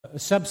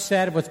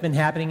subset of what's been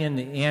happening in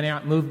the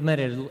Antioch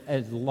movement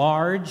at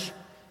large,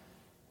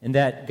 and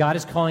that God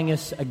is calling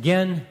us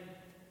again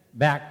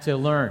back to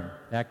learn,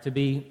 back to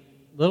be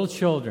little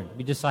children,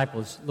 be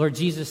disciples. Lord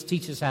Jesus,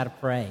 teach us how to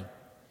pray.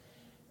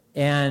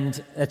 And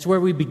that's where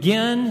we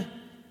begin.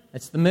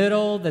 That's the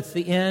middle. That's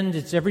the end.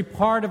 It's every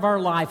part of our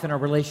life and our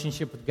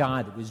relationship with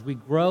God. As we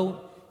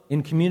grow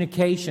in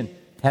communication,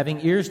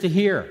 having ears to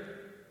hear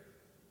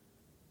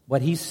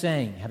what He's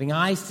saying, having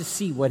eyes to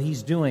see what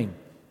He's doing.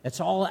 That's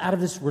all out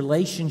of this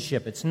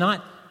relationship. It's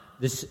not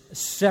this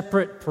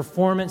separate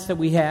performance that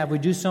we have. We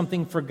do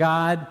something for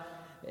God,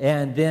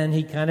 and then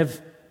He kind of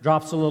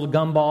drops a little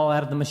gumball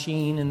out of the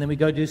machine, and then we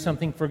go do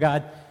something for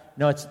God.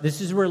 No,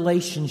 this is a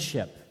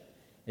relationship.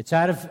 It's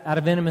out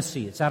of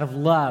intimacy. It's out of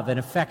love and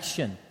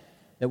affection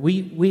that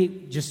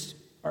we just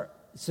are.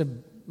 It's the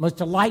most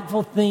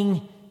delightful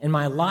thing in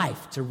my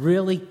life to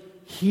really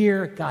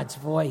hear God's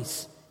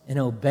voice and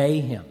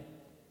obey Him.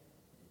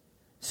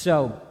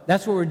 So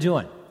that's what we're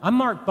doing. I'm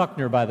Mark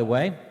Buckner, by the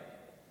way.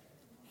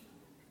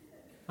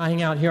 I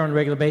hang out here on a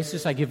regular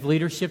basis. I give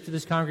leadership to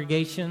this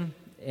congregation,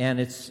 and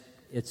it's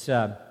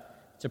a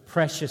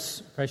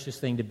precious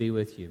thing to be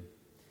with you.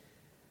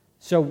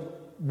 So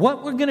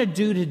what we're going to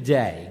do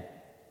today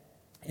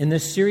in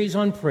this series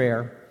on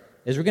prayer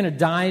is we're going to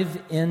dive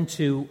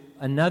into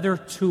another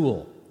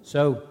tool.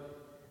 So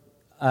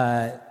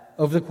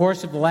over the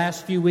course of the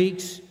last few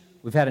weeks,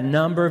 we've had a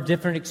number of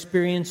different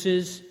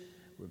experiences.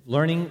 We're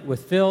learning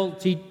with Phil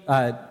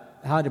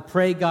how to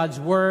pray God's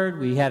Word.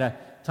 We had a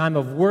time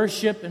of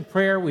worship and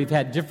prayer. We've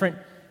had different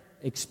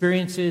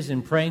experiences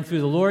in praying through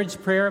the Lord's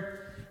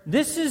Prayer.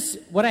 This is,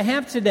 what I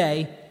have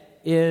today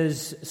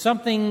is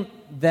something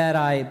that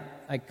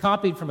I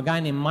copied from a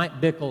guy named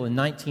Mike Bickle in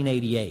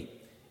 1988.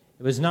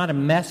 It was not a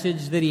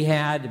message that he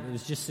had. It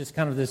was just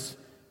this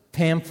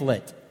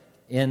pamphlet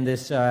in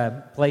this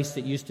place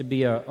that used to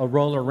be a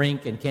roller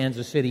rink in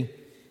Kansas City.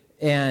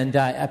 And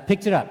I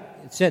picked it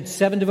up. It said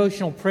 7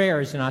 devotional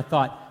prayers, and I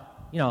thought,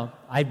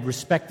 I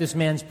respect this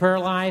man's prayer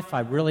life.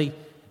 I really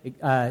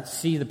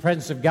see the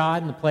presence of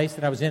God in the place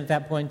that I was in at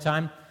that point in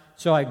time.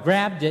 So I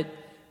grabbed it,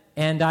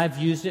 and I've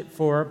used it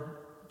for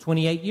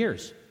 28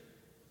 years.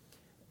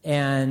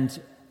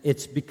 And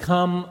it's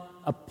become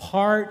a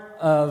part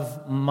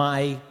of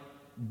my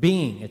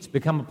being. It's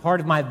become a part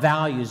of my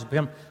values. It's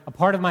become a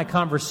part of my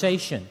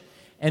conversation.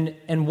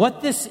 And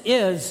what this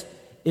is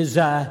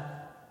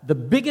the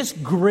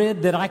biggest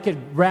grid that I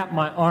could wrap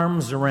my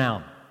arms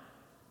around.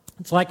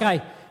 It's like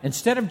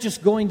instead of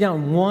just going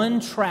down one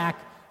track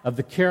of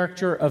the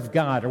character of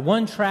God or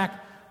one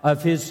track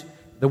of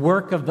the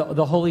work of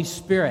the Holy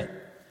Spirit,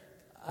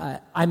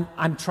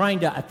 I'm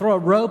trying to throw a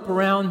rope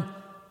around.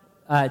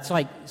 It's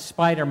like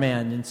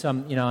Spider-Man and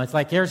it's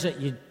like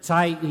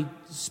he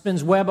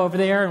spins web over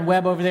there and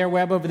web over there,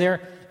 web over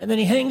there, and then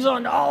he hangs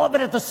on to all of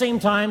it at the same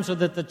time so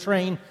that the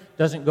train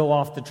doesn't go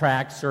off the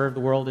tracks or the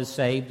world is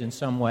saved in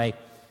some way.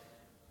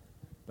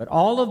 But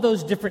all of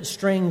those different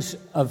strings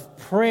of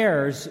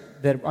prayers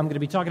that I'm going to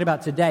be talking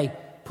about today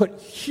put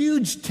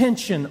huge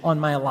tension on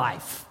my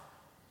life.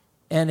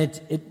 And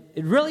it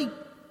really,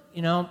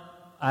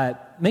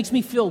 makes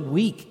me feel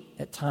weak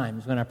at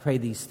times when I pray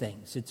these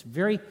things. It's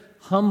very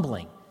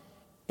humbling.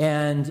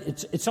 And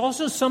it's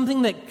also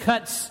something that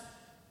cuts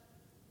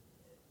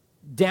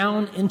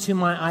down into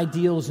my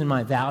ideals and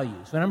my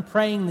values. When I'm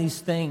praying these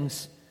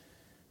things,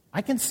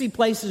 I can see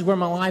places where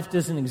my life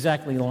doesn't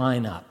exactly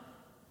line up.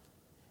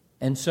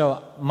 And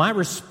so my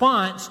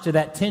response to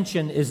that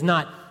tension is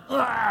not,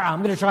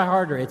 I'm going to try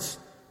harder. It's,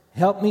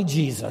 help me,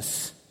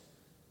 Jesus.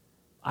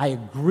 I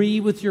agree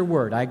with your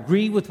word. I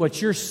agree with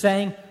what you're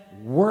saying.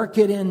 Work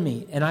it in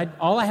me. And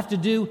all I have to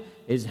do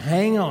is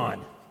hang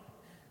on.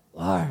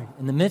 Lord,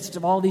 in the midst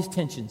of all these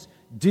tensions,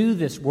 do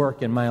this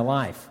work in my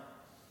life.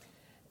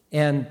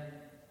 And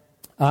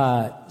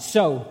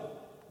so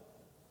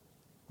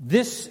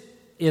this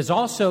is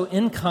also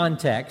in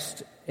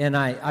context, and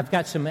I've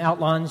got some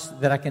outlines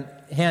that I can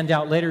hand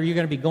out later. You're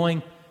going to be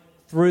going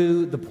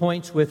through the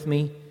points with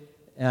me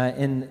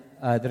that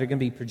are going to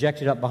be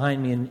projected up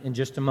behind me in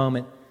just a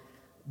moment.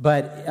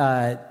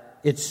 But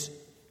it's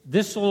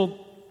this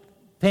little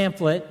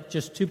pamphlet,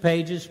 just 2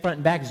 pages, front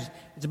and back.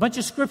 It's a bunch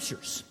of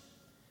scriptures.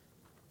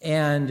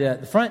 And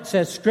the front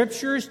says,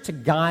 Scriptures to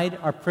guide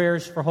our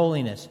prayers for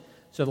holiness.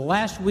 So the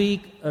last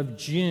week of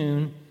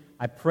June,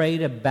 I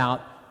prayed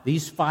about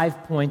these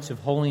 5 points of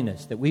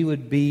holiness, that we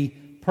would be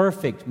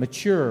perfect,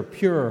 mature,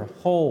 pure,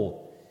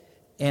 whole,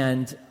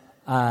 and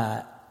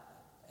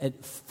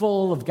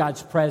full of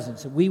God's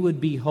presence, that we would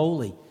be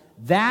holy.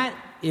 That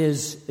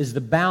is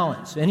the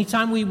balance.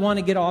 Anytime we want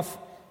to get off,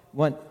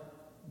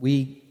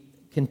 we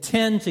can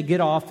tend to get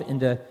off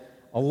into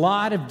a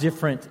lot of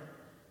different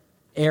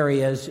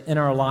areas in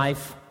our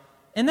life,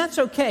 and that's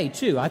okay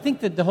too. I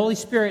think that the Holy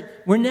Spirit,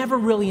 we're never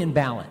really in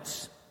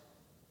balance.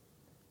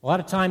 A lot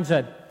of times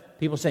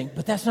people saying,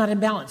 but that's not in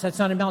balance, that's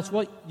not in balance.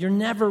 Well, you're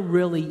never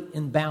really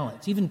in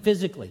balance, even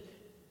physically.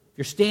 If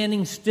you're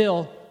standing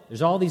still,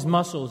 there's all these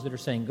muscles that are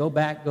saying, go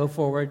back, go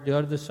forward,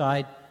 go to the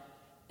side.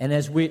 And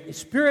as we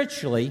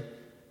spiritually,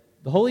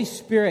 the Holy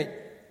Spirit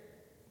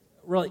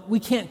really, we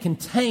can't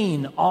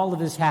contain all of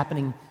this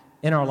happening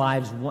in our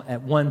lives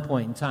at one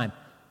point in time.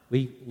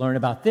 We learn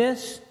about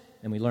this,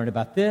 and we learn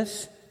about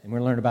this, and we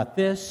learn about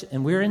this,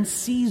 and we're in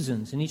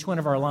seasons in each one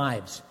of our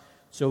lives.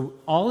 So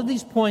all of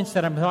these points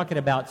that I'm talking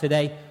about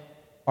today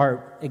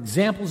are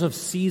examples of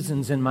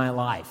seasons in my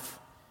life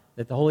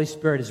that the Holy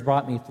Spirit has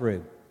brought me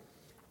through.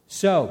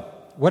 So,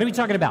 what are we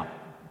talking about?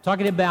 We're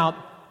talking about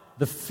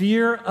the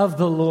fear of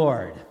the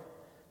Lord,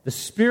 the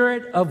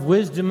spirit of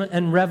wisdom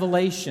and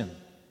revelation,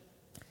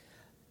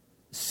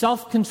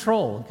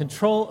 self-control,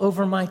 control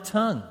over my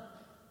tongue.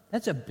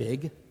 That's a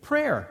big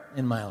prayer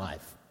in my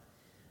life.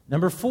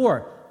 Number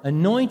 4,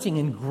 anointing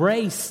and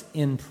grace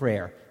in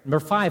prayer. Number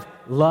 5,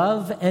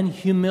 love and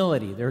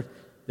humility.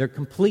 They're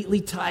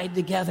completely tied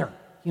together,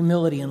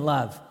 humility and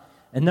love.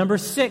 And number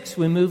 6,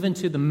 we move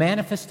into the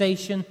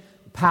manifestation,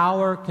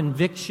 power,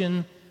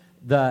 conviction,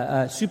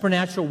 the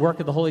supernatural work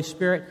of the Holy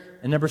Spirit.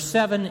 And number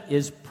 7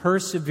 is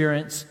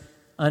perseverance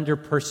under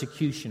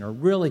persecution, or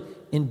really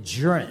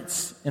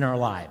endurance in our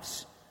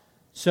lives.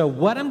 So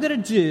what I'm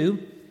going to do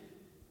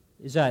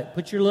is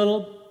put your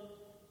little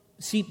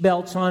seat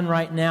belts on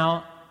right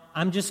now.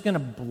 I'm just going to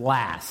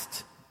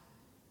blast.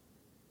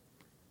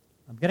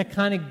 I'm going to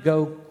kind of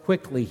go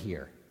quickly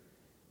here.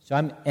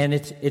 And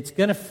it's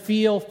going to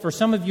feel, for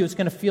some of you, it's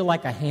going to feel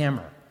like a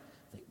hammer.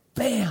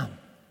 Bam,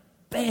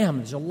 bam.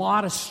 There's a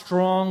lot of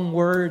strong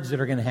words that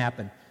are going to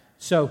happen.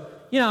 So,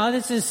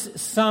 this is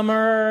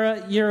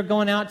summer. You're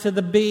going out to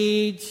the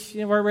beach.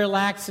 We're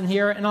relaxing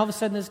here. And all of a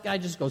sudden, this guy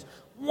just goes,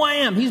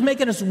 wham, he's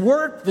making us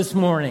work this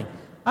morning.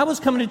 I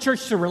was coming to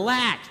church to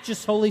relax.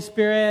 Just Holy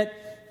Spirit,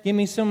 give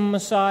me some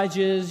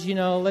massages,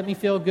 let me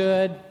feel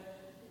good.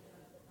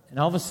 And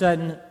all of a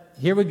sudden,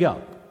 here we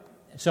go.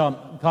 So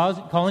I'm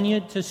calling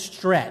you to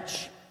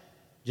stretch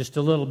just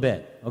a little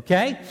bit,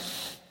 okay?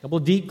 A couple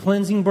of deep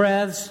cleansing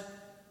breaths.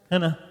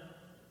 Kind of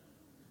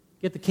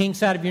get the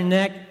kinks out of your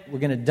neck. We're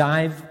going to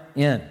dive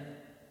in.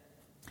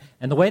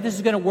 And the way this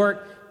is going to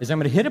work is I'm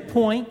going to hit a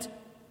point,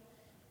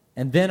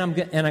 and then I'm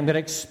going to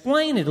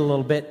explain it a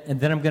little bit, and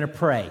then I'm going to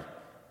pray.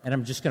 And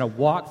I'm just going to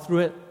walk through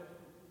it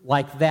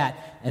like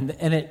that.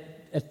 And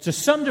to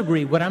some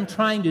degree, what I'm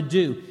trying to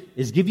do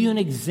is give you an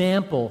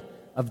example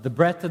of the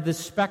breadth of this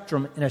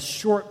spectrum in a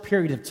short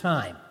period of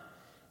time.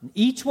 And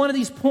each one of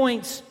these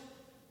points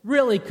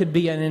really could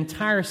be an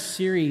entire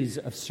series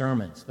of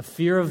sermons. The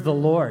fear of the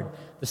Lord,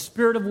 the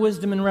spirit of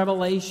wisdom and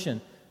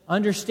revelation,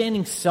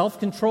 understanding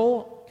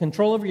self-control,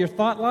 control over your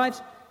thought lives.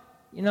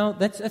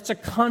 That's a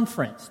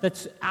conference.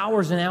 That's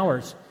hours and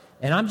hours.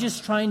 And I'm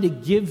just trying to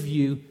give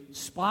you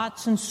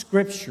spots and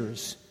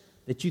scriptures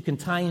that you can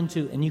tie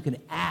into, and you can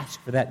ask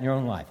for that in your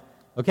own life.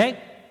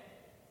 Okay?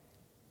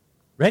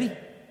 Ready?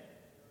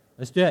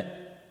 Let's do it.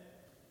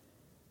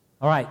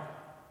 All right.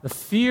 The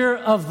fear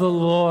of the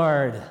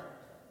Lord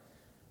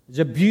is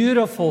a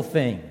beautiful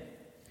thing.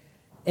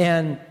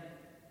 And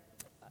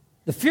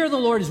the fear of the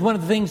Lord is one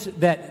of the things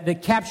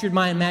that captured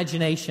my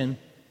imagination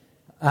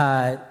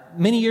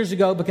many years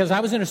ago, because I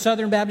was in a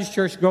Southern Baptist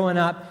church growing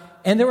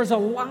up, and there was a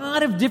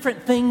lot of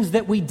different things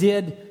that we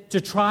did to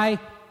try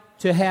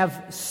to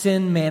have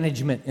sin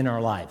management in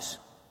our lives.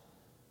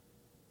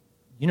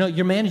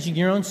 You're managing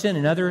your own sin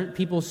and other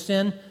people's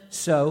sin,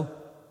 so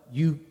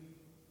you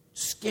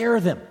scare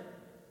them.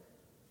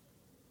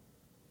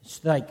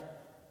 It's like,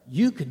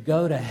 you could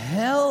go to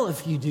hell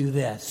if you do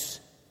this.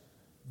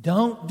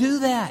 Don't do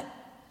that.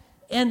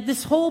 And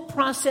this whole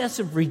process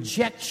of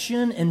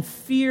rejection and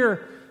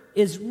fear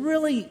is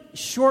really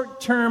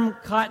short-term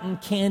cotton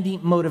candy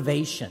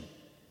motivation.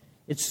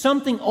 It's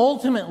something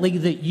ultimately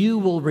that you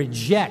will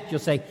reject. You'll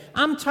say,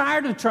 I'm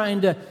tired of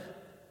trying to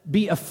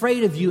be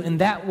afraid of you in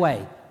that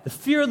way. The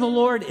fear of the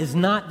Lord is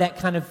not that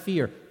kind of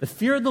fear. The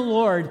fear of the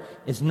Lord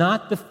is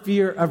not the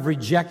fear of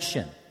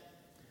rejection.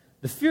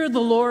 The fear of the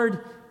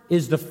Lord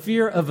is the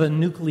fear of a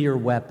nuclear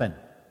weapon.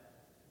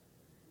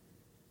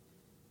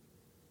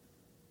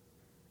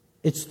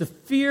 It's the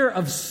fear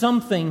of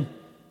something.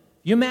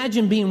 You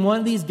imagine being one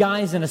of these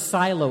guys in a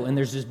silo, and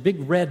there's this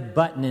big red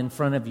button in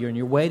front of you, and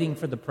you're waiting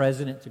for the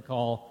president to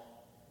call.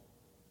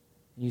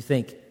 And you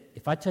think,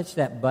 if I touch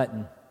that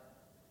button,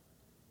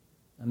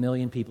 1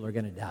 million people are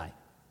going to die.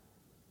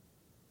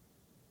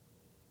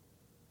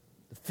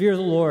 The fear of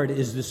the Lord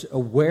is this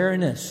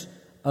awareness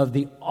of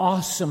the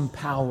awesome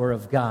power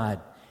of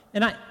God.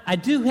 And I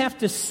do have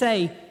to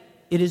say,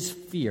 it is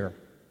fear.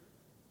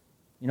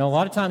 A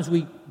lot of times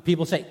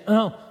people say,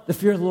 oh, the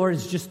fear of the Lord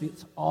is just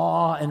this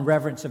awe and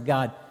reverence of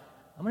God.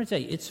 I'm going to tell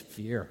you, it's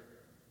fear.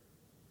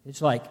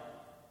 It's like,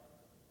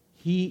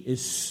 He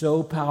is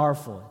so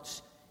powerful.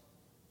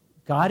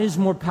 God is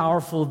more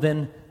powerful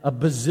than a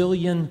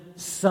bazillion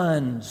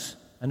suns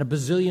and a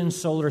bazillion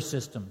solar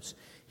systems.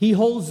 He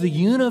holds the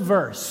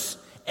universe,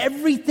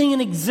 everything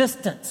in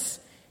existence,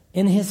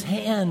 in His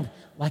hand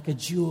like a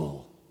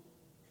jewel.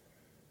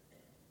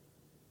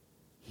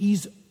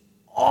 He's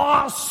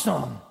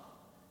awesome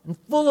and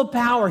full of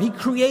power. He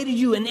created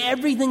you and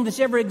everything that's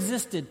ever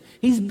existed.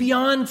 He's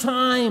beyond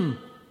time.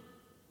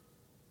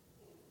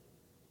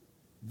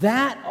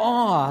 That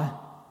awe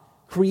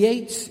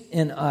creates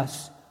in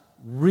us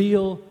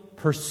real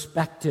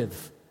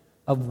perspective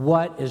of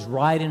what is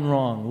right and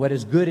wrong, what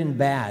is good and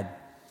bad.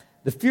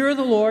 The fear of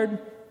the Lord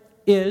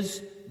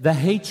is the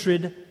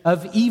hatred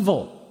of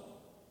evil.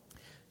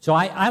 So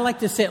I like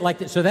to say it like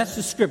this. So that's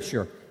the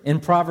scripture in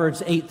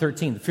Proverbs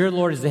 8:13. The fear of the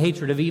Lord is the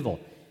hatred of evil.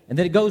 And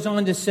then it goes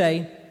on to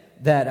say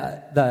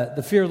that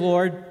the fear of the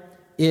Lord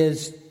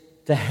is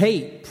to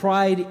hate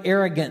pride,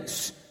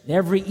 arrogance, and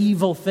every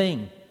evil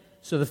thing.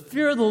 So the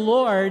fear of the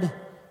Lord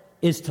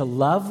is to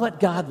love what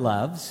God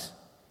loves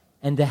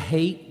and to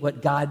hate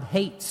what God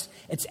hates.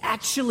 It's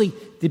actually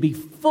to be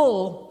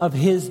full of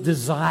His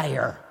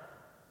desire.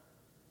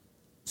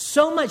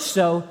 So much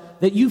so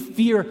that you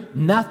fear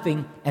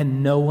nothing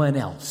and no one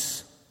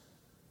else.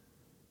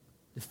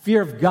 The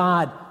fear of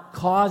God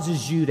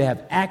causes you to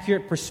have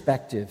accurate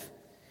perspective.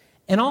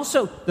 And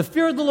also, the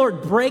fear of the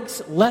Lord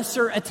breaks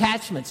lesser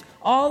attachments.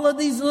 All of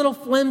these little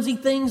flimsy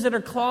things that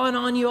are clawing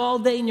on you all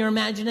day in your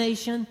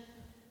imagination,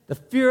 the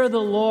fear of the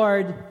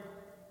Lord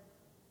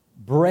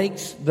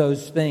breaks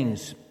those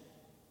things.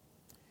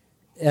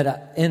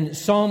 In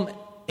Psalm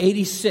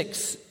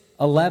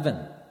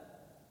 86:11,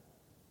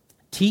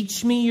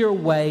 teach me your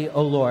way,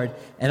 O Lord,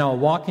 and I'll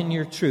walk in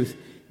your truth.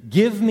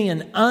 Give me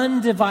an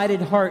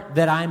undivided heart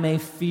that I may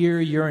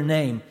fear your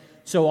name.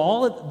 So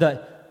all of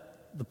the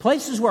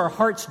places where our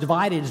heart's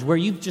divided is where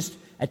you've just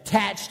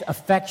attached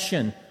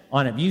affection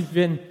on it. You've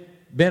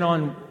been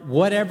on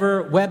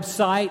whatever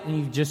website and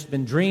you've just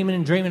been dreaming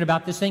and dreaming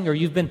about this thing, or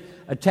you've been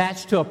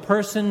attached to a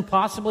person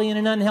possibly in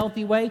an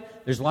unhealthy way.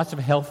 There's lots of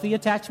healthy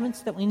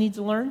attachments that we need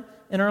to learn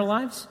in our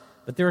lives,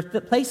 but there are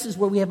places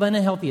where we have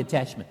unhealthy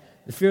attachment.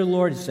 The fear of the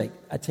Lord is like,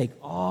 I take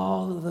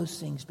all of those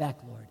things back,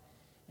 Lord,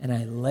 and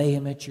I lay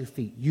them at your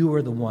feet. You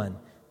are the one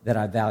that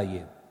I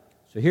value.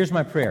 So here's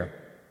my prayer.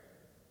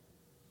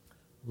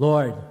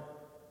 Lord,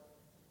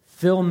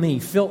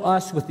 fill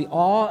us with the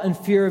awe and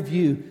fear of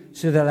you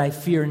so that I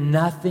fear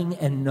nothing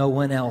and no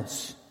one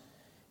else.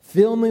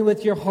 Fill me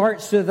with your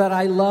heart so that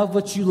I love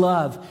what you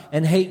love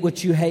and hate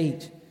what you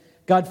hate.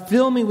 God,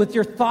 fill me with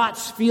your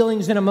thoughts,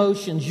 feelings, and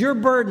emotions. Your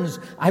burdens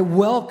I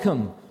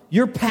welcome.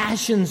 Your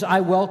passions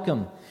I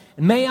welcome.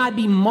 And may I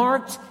be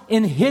marked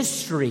in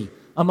history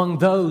among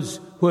those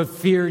who have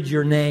feared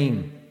your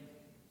name.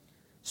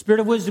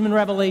 Spirit of wisdom and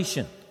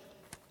revelation.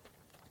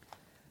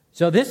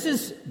 So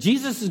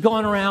Jesus is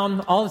going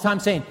around all the time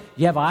saying,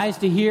 you have eyes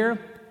to hear?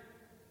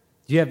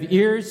 Do you have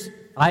ears,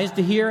 eyes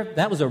to hear?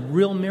 That was a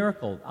real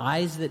miracle,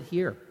 eyes that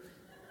hear.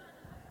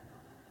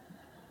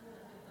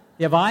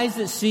 You have eyes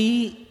that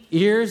see,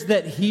 ears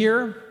that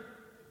hear.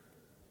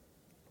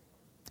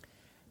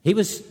 He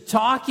was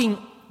talking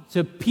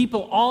to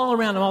people all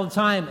around him all the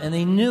time, and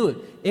they knew it.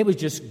 It was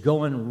just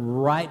going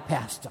right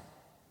past them.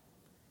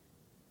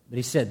 But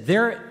he said,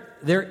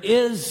 there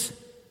is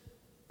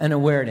an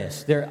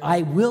awareness.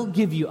 I will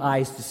give you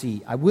eyes to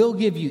see. I will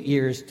give you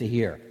ears to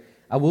hear.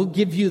 I will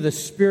give you the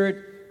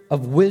spirit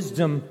of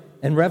wisdom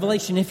and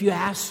revelation if you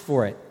ask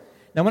for it.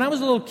 Now, when I was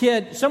a little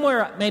kid,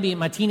 somewhere maybe in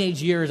my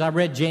teenage years, I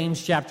read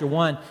James chapter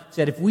 1. It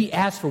said if we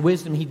ask for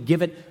wisdom, He'd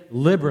give it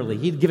liberally.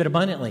 He'd give it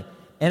abundantly.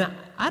 And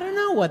I don't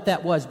know what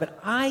that was, but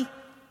I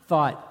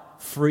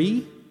thought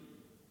free,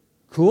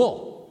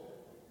 cool,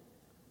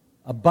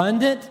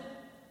 abundant,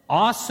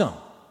 awesome.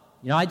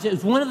 You know, it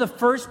was one of the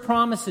first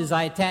promises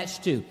I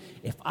attached to.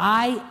 If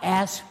I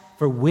ask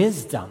for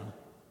wisdom,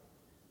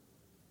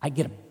 I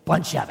get a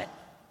bunch of it.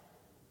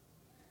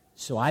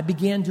 So I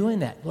began doing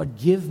that. Lord,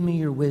 give me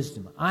your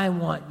wisdom. I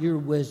want your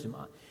wisdom.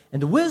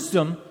 And the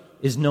wisdom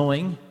is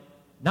knowing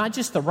not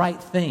just the right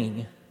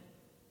thing,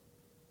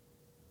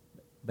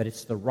 but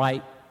it's the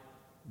right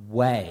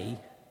way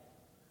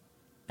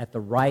at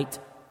the right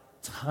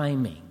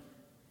timing.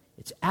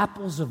 It's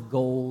apples of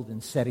gold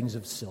and settings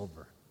of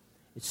silver.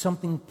 It's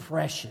something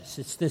precious.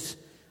 It's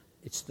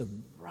the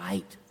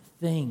right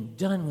thing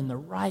done in the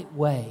right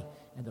way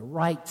and the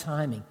right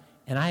timing.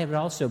 And I have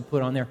also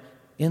put on there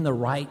in the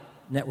right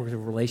network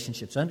of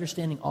relationships,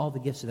 understanding all the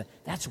gifts of that.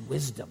 That's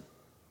wisdom.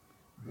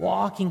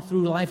 Walking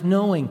through life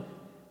knowing,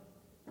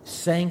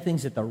 saying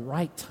things at the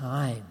right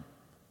time,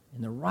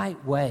 in the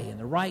right way, in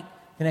the right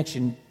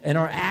connection, and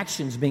our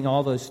actions being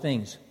all those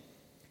things.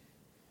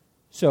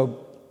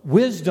 So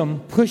wisdom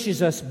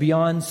pushes us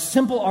beyond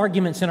simple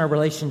arguments in our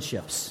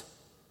relationships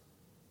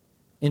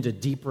into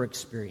deeper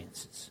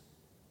experiences.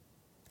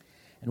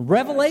 And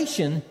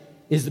revelation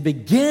is the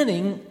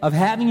beginning of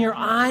having your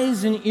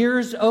eyes and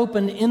ears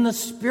open in the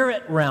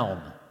spirit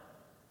realm.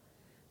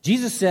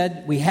 Jesus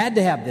said we had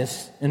to have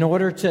this in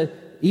order to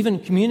even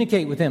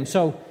communicate with Him.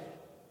 So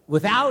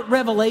without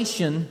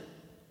revelation,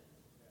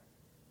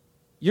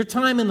 your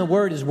time in the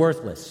Word is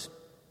worthless.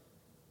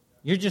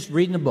 You're just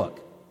reading a book.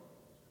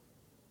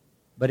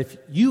 But if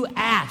you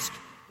ask,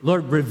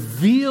 Lord,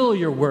 reveal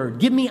your Word.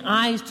 Give me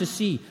eyes to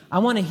see. I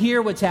want to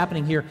hear what's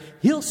happening here.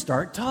 He'll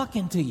start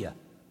talking to you.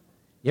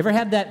 You ever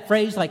had that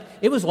phrase like,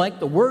 it was like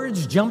the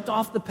words jumped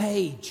off the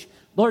page?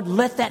 Lord,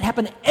 let that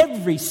happen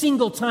every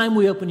single time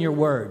we open your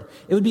Word.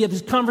 It would be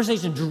this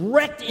conversation,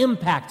 direct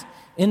impact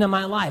into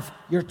my life.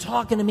 You're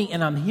talking to me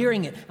and I'm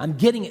hearing it. I'm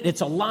getting it. It's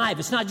alive.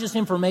 It's not just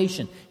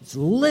information. It's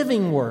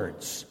living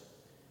words.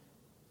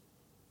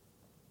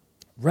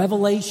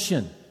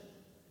 Revelation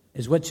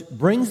is what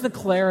brings the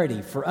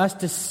clarity for us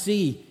to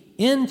see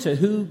into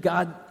who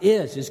God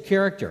is, His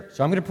character.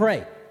 So I'm going to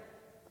pray.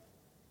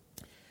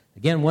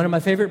 Again, one of my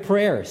favorite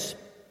prayers.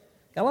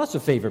 Got lots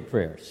of favorite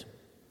prayers.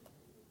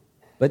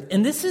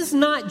 And this is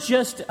not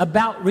just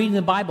about reading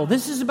the Bible.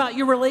 This is about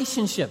your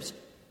relationships.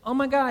 Oh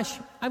my gosh,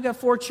 I've got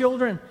 4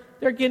 children.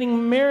 They're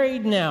getting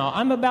married now.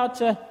 I'm about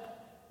to,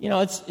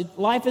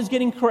 life is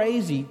getting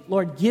crazy.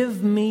 Lord,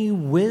 give me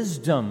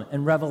wisdom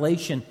and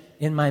revelation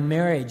in my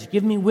marriage.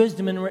 Give me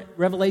wisdom and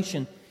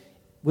revelation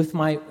with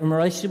my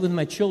relationship with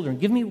my children.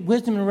 Give me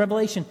wisdom and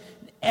revelation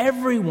in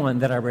everyone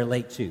that I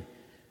relate to.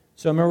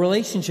 So in my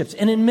relationships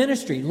and in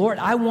ministry, Lord,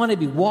 I want to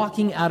be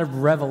walking out of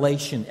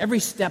revelation. Every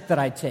step that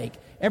I take,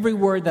 every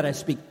word that I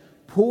speak,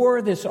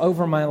 pour this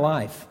over my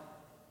life.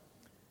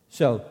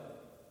 So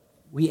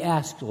we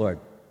ask, Lord,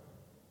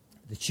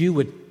 that you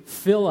would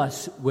fill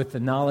us with the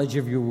knowledge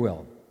of your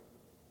will.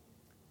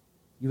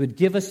 You would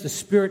give us the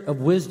spirit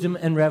of wisdom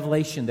and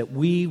revelation, that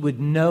we would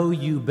know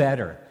you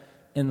better.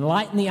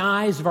 Enlighten the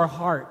eyes of our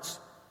hearts,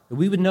 that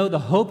we would know the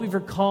hope of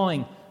your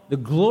calling, the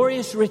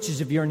glorious riches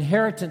of your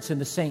inheritance in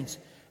the saints,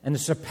 and the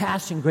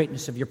surpassing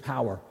greatness of your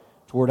power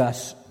toward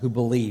us who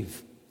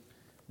believe.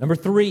 Number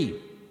 3,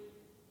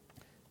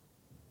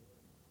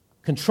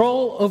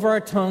 control over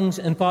our tongues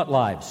and thought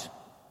lives.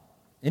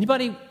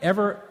 Anybody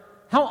ever,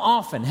 how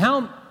often,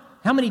 how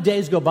many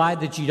days go by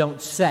that you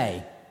don't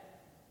say,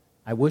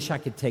 I wish I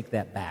could take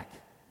that back?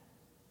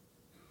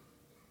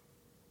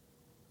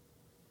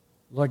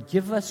 Lord,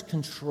 give us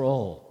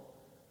control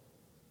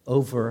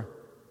over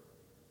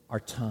our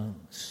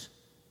tongues.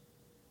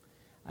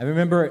 I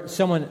remember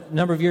someone a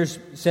number of years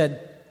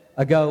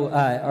ago,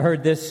 I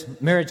heard this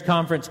marriage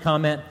conference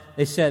comment.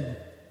 They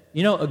said,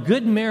 a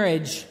good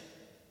marriage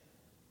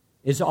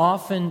is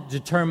often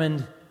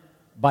determined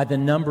by the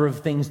number of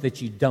things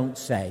that you don't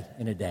say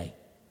in a day.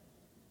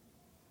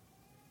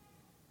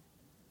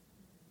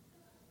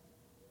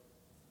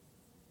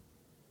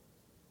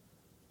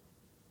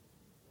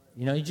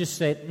 You just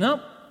say,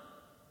 nope,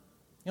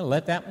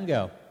 let that one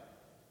go.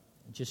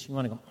 You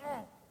want to go,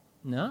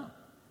 no.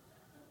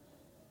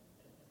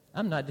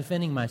 I'm not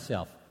defending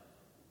myself.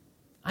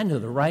 I know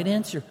the right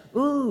answer.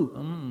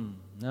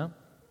 No.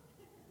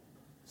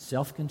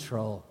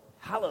 Self-control.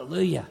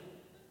 Hallelujah.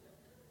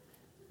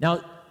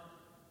 Now,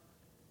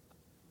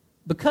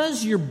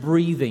 because you're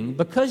breathing,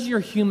 because you're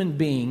human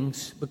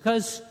beings,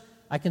 because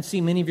I can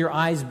see many of your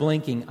eyes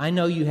blinking, I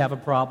know you have a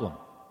problem.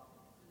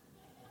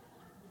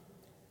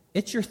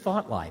 It's your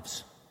thought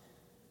lives.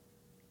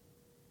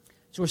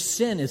 It's where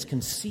sin is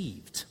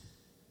conceived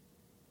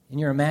in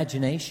your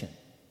imagination,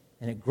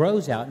 and it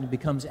grows out and it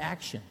becomes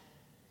action.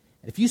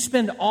 And if you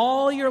spend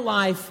all your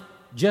life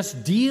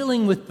just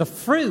dealing with the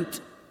fruit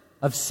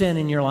of sin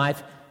in your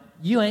life,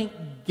 you ain't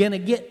going to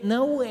get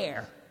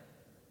nowhere.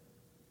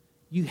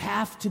 You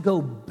have to go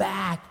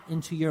back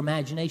into your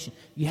imagination.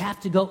 You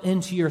have to go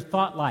into your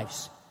thought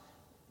lives.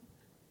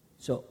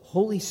 So,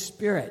 Holy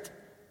Spirit,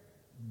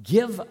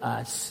 give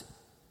us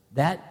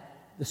the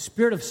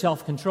spirit of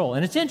self-control.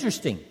 And it's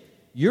interesting.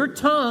 Your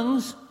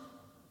tongues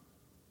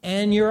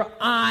and your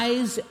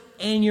eyes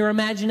and your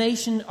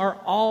imagination are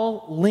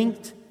all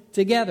linked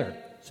together.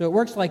 So it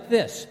works like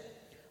this.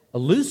 A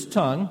loose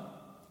tongue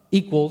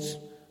equals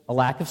a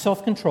lack of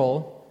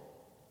self-control.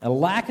 A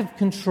lack of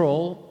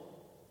control,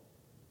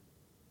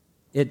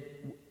 it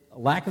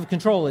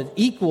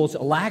equals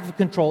a lack of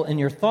control in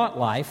your thought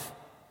life.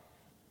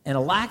 And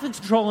a lack of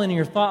control in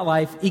your thought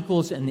life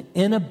equals an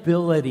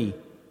inability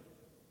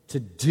to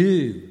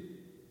do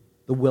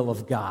the will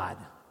of God.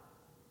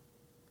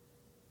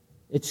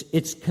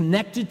 It's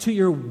connected to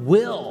your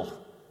will.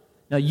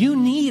 Now, you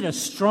need a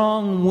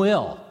strong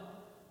will.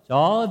 So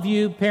all of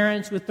you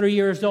parents with 3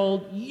 years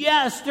old,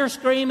 yes, they're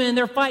screaming,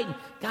 they're fighting.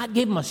 God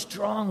gave them a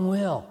strong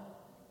will.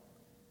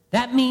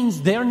 That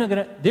means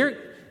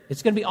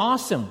it's going to be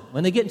awesome.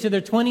 When they get into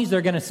their 20s,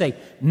 they're going to say,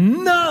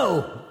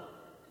 no!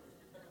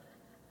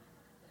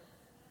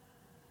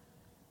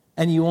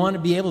 And you want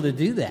to be able to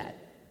do that.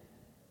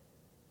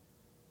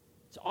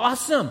 It's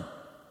awesome.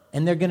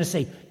 And they're going to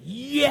say,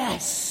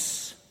 yes!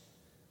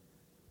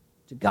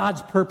 To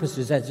God's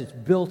purposes as it's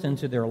built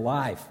into their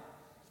life.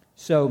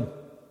 So,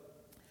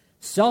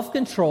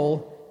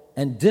 self-control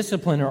and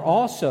discipline are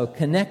also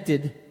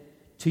connected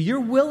to your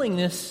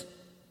willingness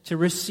to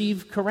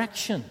receive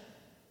correction.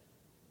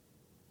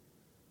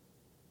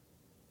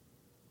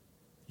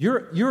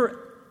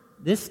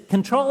 This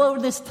control over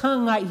this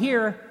tongue right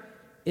here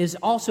is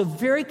also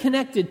very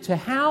connected to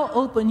how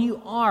open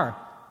you are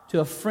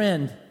to a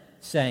friend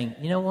saying,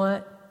 you know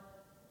what?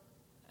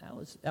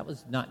 That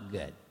was not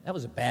good. That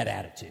was a bad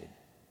attitude.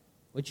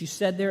 What you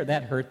said there,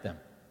 that hurt them.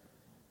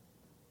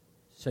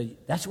 So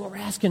that's what we're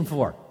asking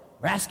for.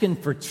 We're asking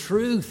for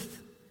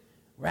truth.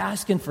 We're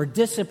asking for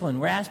discipline.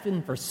 We're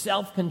asking for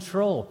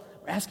self-control.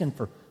 We're asking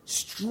for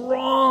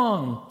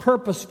strong,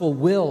 purposeful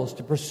wills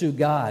to pursue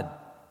God.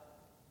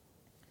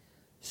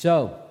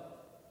 So,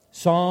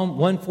 Psalm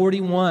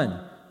 141,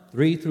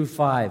 3 through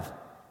 5.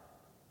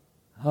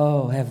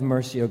 Oh, have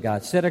mercy, O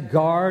God. Set a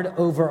guard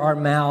over our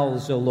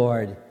mouths, O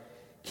Lord.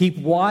 Keep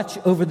watch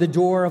over the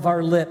door of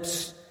our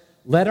lips.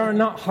 Let our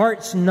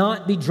hearts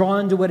not be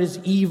drawn to what is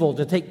evil,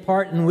 to take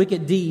part in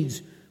wicked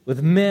deeds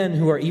with men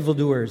who are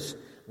evildoers.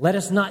 Let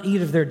us not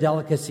eat of their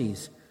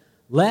delicacies.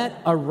 Let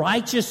a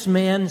righteous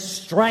man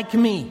strike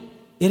me.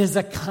 It is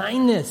a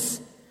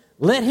kindness.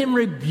 Let him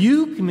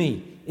rebuke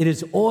me. It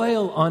is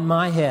oil on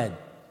my head.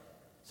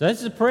 So this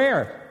is a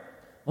prayer.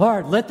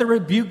 Lord, let the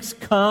rebukes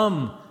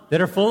come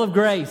that are full of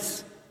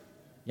grace.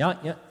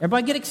 Yeah,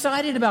 everybody get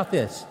excited about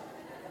this.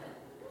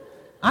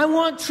 I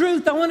want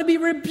truth. I want to be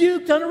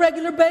rebuked on a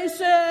regular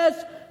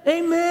basis.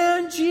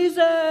 Amen,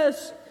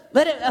 Jesus.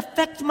 Let it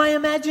affect my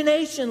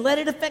imagination. Let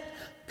it affect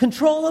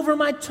control over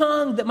my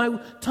tongue, that my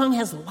tongue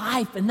has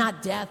life and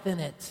not death in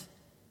it.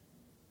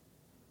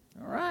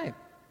 All right.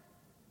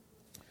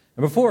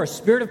 Number 4,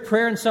 spirit of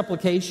prayer and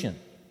supplication.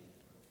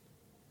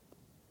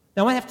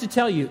 Now, I have to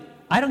tell you,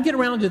 I don't get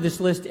around to this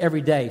list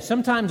every day.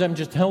 Sometimes I'm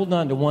just holding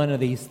on to one of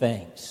these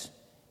things.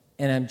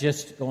 And I'm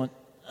just going,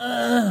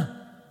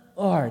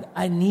 Lord,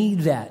 I need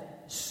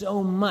that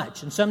so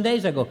much. And some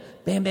days I go,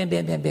 bam, bam,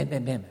 bam, bam, bam,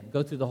 bam, bam.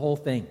 Go through the whole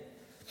thing.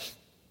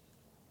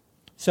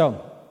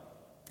 So,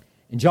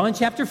 in John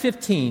chapter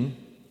 15,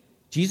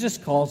 Jesus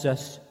calls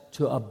us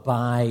to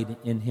abide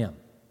in Him.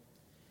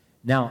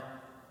 Now,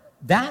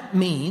 that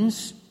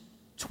means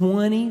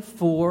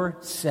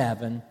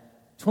 24/7,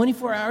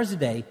 24 hours a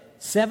day,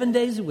 7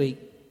 days a week,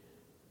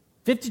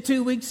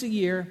 52 weeks a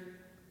year,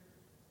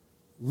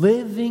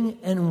 living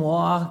and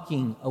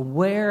walking,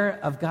 aware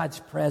of God's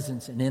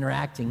presence and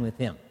interacting with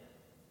Him.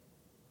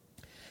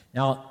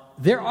 Now,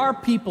 there are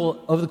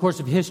people over the course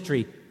of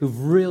history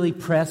who've really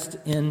pressed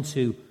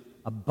into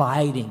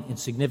abiding in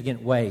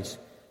significant ways.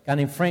 A guy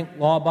named Frank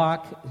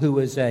Laubach, who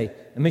was a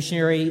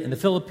missionary in the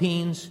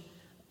Philippines,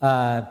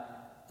 has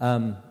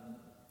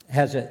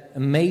an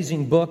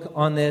amazing book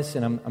on this,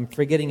 and I'm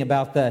forgetting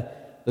about the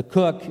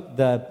cook,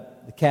 the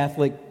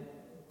Catholic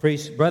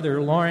priest,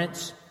 Brother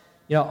Lawrence.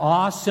 You know,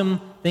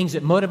 awesome things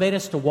that motivate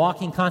us to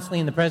walking constantly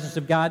in the presence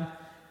of God.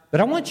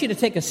 But I want you to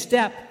take a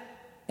step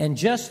and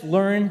just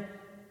learn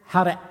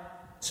how to.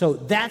 So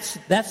that's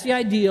the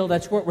ideal.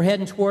 That's what we're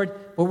heading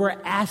toward. But we're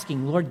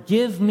asking, Lord,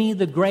 give me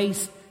the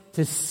grace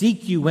to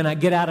seek you when I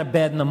get out of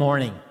bed in the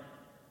morning.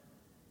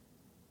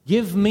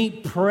 Give me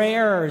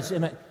prayers.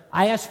 And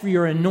I ask for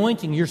your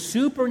anointing, your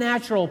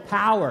supernatural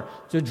power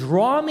to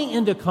draw me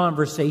into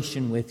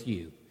conversation with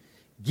you.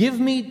 Give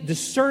me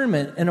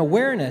discernment and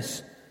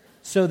awareness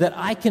so that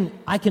I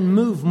can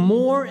move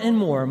more and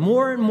more of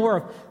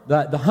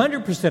the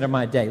 100% of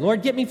my day.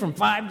 Lord, get me from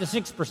 5 to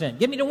 6%.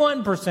 Get me to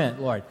 1%,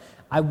 Lord.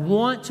 I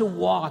want to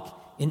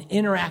walk in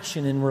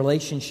interaction and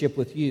relationship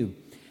with you.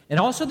 And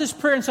also this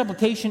prayer and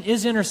supplication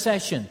is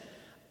intercession.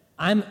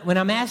 When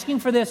I'm asking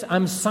for this,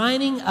 I'm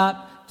signing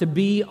up to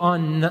be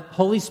on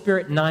Holy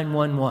Spirit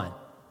 911.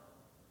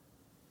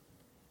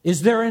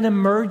 Is there an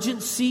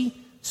emergency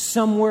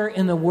somewhere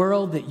in the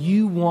world that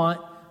you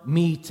want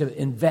me to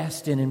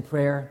invest in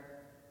prayer?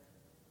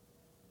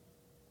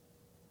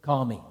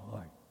 Call me,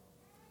 Lord.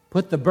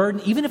 Put the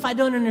burden, even if I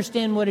don't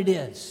understand what it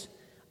is.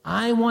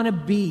 I want to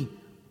be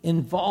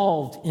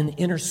involved in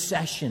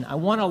intercession. I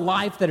want a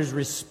life that is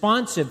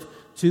responsive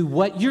to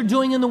what you're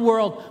doing in the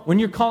world when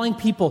you're calling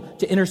people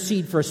to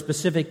intercede for a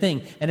specific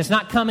thing. And it's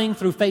not coming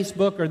through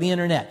Facebook or the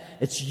internet.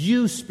 It's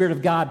you, Spirit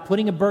of God,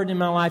 putting a burden in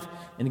my life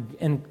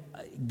and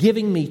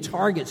giving me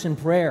targets in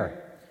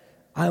prayer.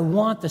 I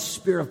want the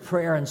spirit of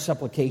prayer and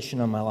supplication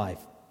on my life.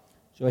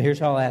 So here's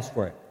how I'll ask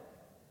for it.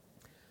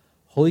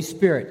 Holy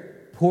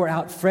Spirit, pour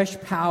out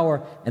fresh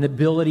power and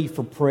ability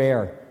for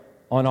prayer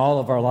on all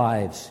of our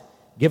lives.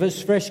 Give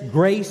us fresh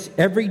grace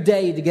every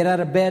day to get out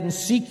of bed and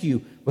seek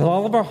you with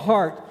all of our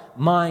heart,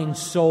 mind,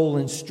 soul,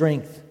 and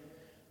strength.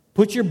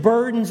 Put your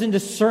burdens and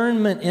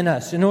discernment in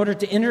us in order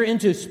to enter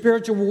into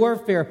spiritual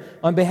warfare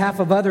on behalf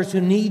of others who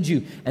need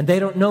you and they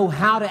don't know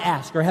how to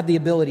ask or have the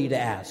ability to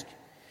ask.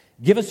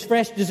 Give us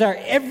fresh desire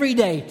every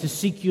day to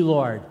seek you,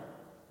 Lord.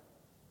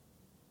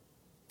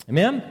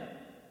 Amen?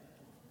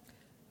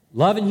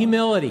 Love and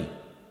humility.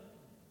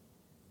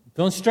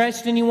 Feeling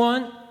stretched,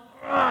 anyone?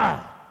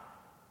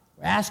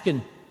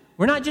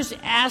 We're not just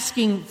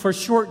asking for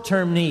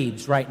short-term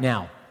needs right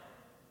now.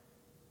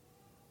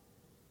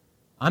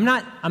 I'm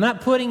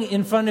not putting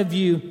in front of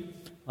you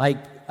like,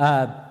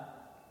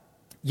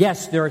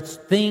 yes, there are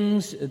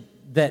things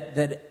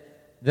that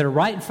are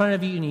right in front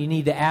of you and you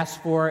need to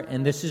ask for,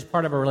 and this is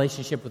part of a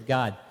relationship with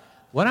God.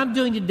 What I'm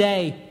doing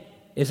today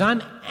is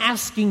I'm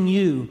asking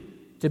you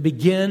to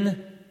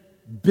begin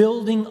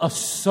building a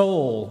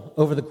soul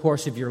over the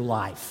course of your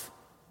life.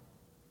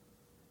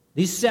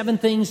 These 7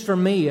 things for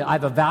me,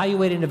 I've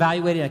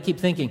evaluated. I keep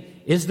thinking,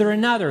 is there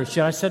another?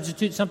 Should I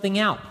substitute something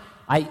out?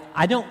 I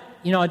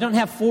don't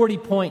have 40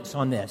 points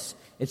on this.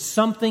 It's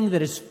something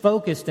that is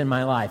focused in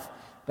my life.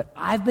 But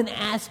I've been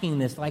asking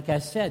this, like I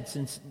said,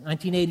 since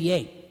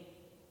 1988.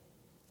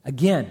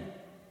 Again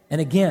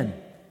and again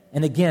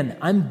and again.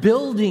 I'm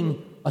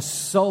building a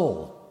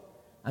soul.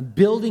 I'm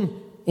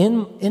building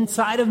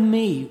inside of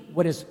me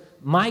what is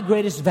my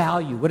greatest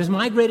value, what is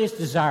my greatest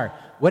desire,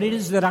 what it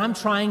is that I'm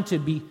trying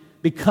to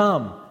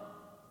become,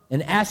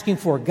 and asking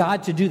for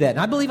God to do that. And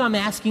I believe I'm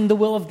asking the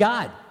will of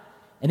God.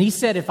 And he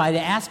said if I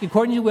ask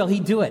according to your will,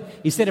 he'd do it.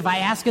 He said if I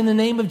ask in the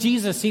name of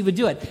Jesus, he would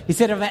do it. He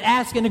said if I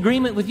ask in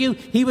agreement with you,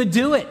 he would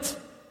do it.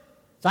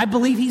 So I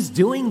believe he's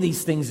doing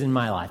these things in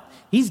my life.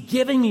 He's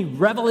giving me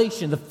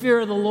revelation, the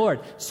fear of the Lord,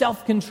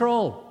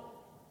 self-control.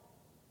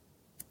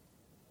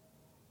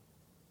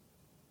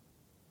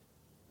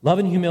 Love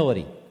and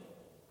humility.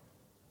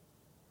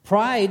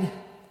 Pride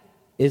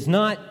is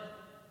not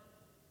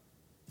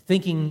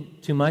thinking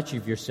too much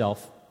of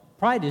yourself.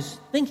 Pride is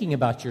thinking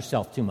about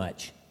yourself too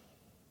much.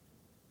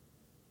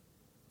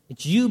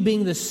 It's you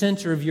being the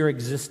center of your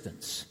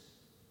existence.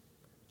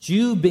 It's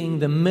you being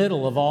the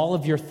middle of all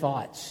of your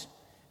thoughts.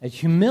 And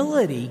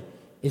humility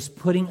is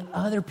putting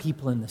other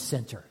people in the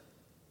center.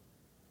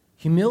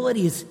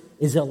 Humility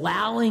is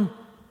allowing,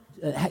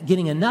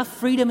 getting enough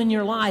freedom in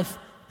your life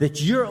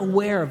that you're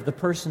aware of the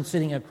person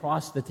sitting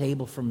across the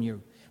table from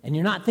you. And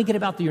you're not thinking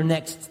about your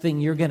next thing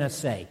you're going to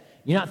say.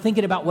 You're not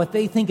thinking about what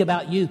they think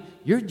about you.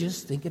 You're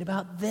just thinking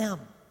about them.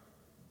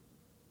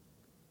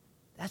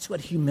 That's what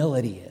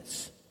humility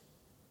is.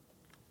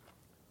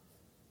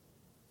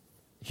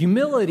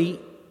 Humility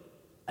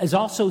is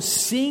also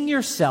seeing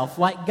yourself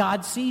like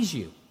God sees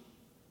you.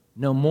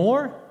 No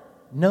more,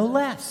 no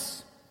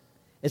less.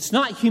 It's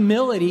not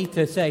humility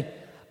to say,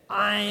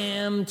 I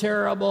am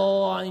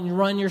terrible, and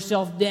run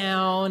yourself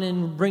down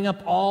and bring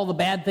up all the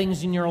bad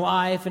things in your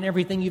life and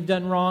everything you've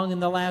done wrong in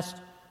the last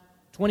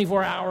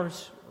 24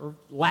 hours or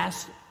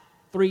last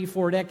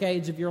 3-4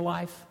 decades of your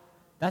life.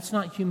 That's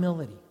not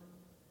humility.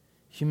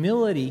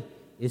 Humility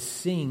is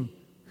seeing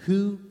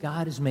who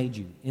God has made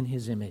you in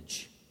His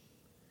image.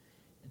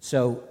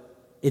 So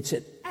it's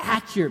an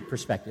accurate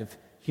perspective.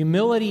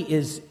 Humility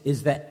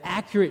is that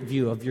accurate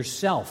view of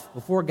yourself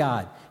before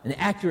God, an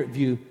accurate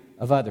view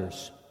of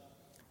others.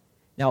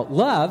 Now,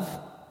 love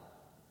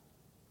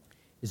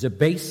is a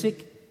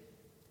basic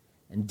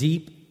and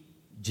deep,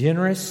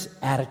 generous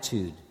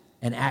attitude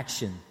and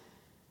action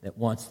that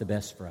wants the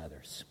best for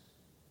others.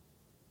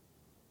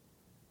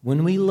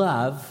 When we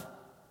love,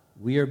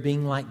 we are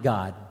being like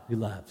God who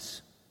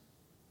loves.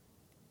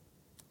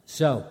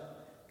 So,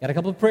 got a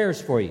couple of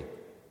prayers for you.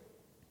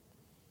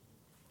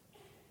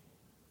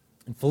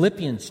 In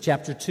Philippians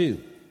chapter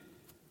 2,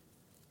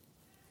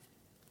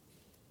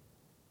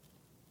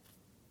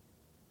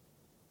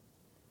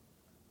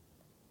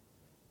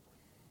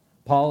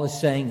 Paul is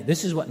saying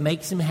this is what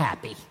makes him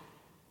happy.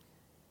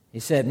 He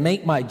said,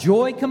 make my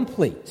joy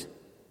complete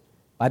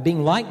by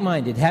being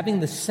like-minded, having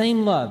the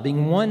same love,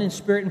 being one in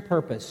spirit and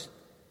purpose.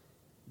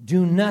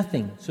 Do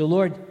nothing. So,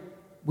 Lord,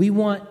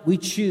 we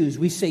choose,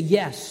 we say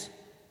yes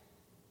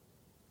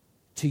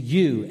to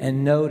you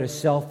and no to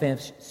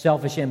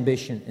selfish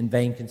ambition and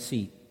vain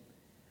conceit.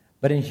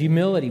 But in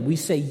humility, we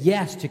say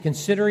yes to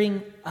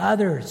considering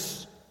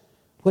others,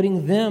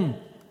 putting them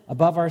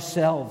above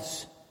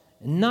ourselves,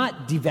 and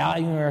not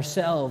devaluing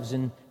ourselves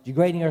and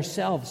degrading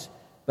ourselves,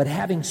 but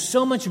having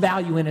so much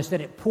value in us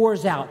that it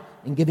pours out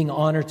in giving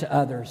honor to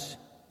others.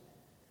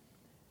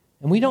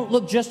 And we don't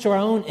look just to our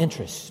own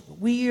interests, but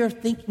we are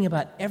thinking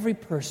about every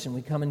person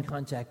we come in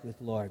contact with,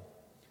 Lord.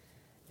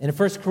 In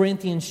 1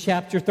 Corinthians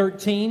chapter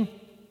 13,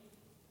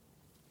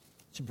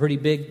 it's a pretty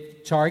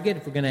big target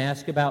if we're going to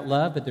ask about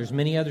love, but there's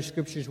many other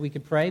scriptures we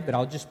could pray, but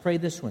I'll just pray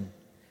this one.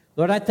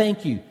 Lord, I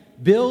thank you.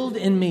 Build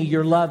in me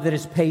your love that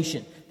is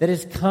patient, that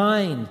is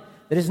kind,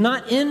 that is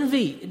not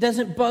envy. It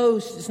doesn't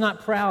boast. It's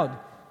not proud.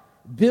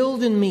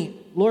 Build in me,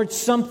 Lord,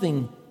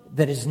 something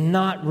that is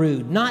not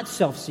rude, not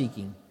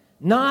self-seeking,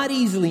 not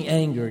easily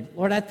angered.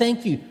 Lord, I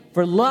thank you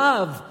for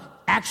love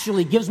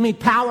actually gives me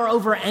power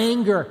over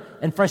anger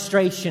and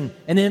frustration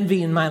and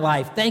envy in my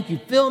life. Thank you.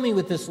 Fill me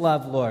with this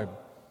love, Lord.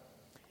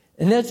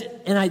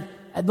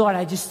 Lord,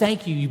 I just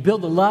thank you. You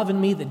build a love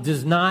in me that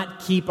does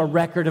not keep a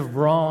record of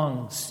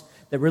wrongs,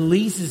 that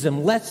releases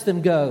them, lets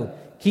them go,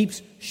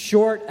 keeps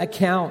short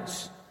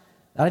accounts.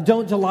 That I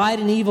don't delight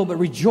in evil, but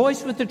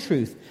rejoice with the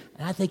truth.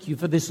 And I thank you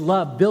for this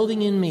love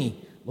building in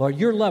me. Lord,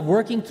 your love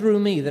working through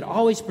me that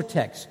always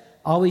protects,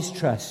 always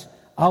trusts,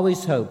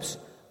 always hopes,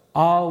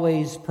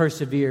 always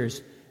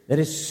perseveres, that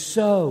is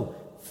so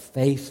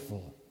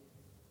faithful.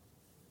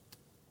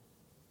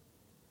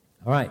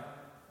 All right.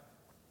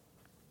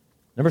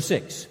 Number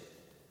 6.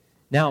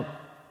 Now,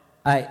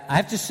 I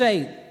have to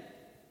say,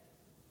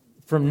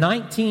 from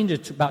 19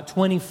 to about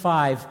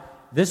 25,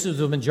 this is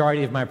the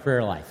majority of my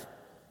prayer life.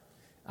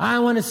 I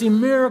want to see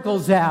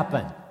miracles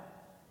happen.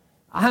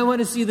 I want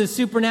to see the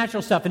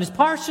supernatural stuff. And it's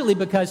partially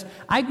because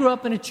I grew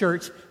up in a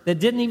church that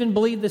didn't even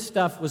believe this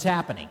stuff was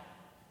happening.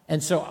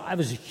 And so I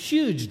was a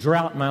huge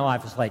drought in my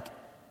life. It's like,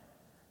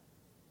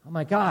 oh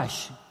my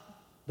gosh,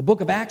 the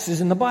book of Acts is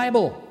in the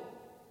Bible.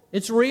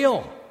 It's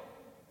real.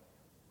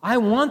 I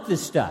want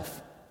this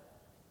stuff.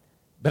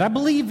 But I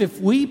believe if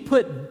we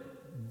put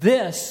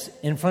this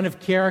in front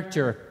of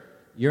character,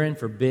 you're in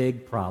for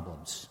big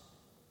problems.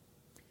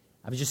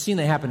 I've just seen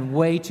that happen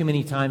way too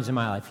many times in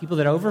my life. People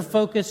that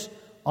overfocus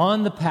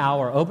on the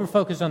power,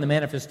 overfocus on the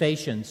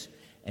manifestations,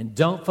 and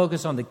don't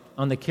focus on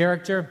the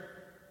character.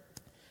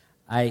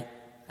 I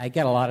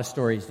got a lot of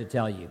stories to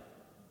tell you,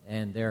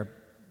 and they're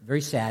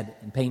very sad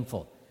and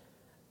painful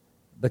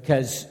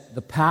because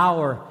the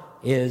power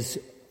is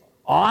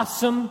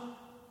awesome,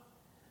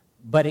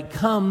 but it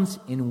comes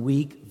in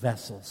weak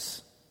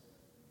vessels.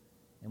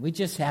 And we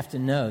just have to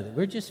know that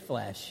we're just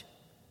flesh.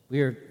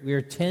 We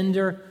are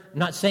tender. I'm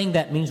not saying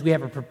that means we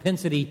have a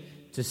propensity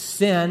to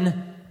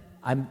sin.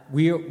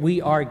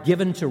 We are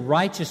given to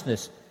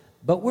righteousness,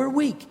 but we're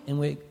weak.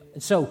 And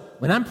so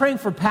when I'm praying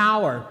for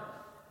power,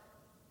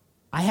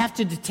 I have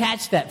to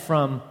detach that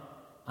from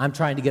I'm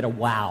trying to get a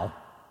wow.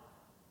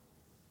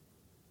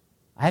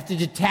 I have to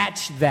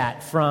detach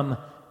that from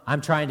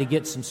I'm trying to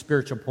get some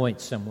spiritual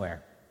points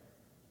somewhere.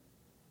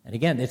 And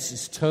again,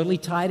 it's totally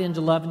tied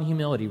into love and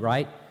humility,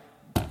 right?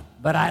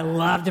 But I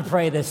love to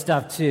pray this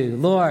stuff too.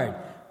 Lord,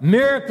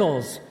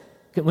 miracles.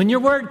 When your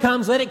word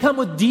comes, let it come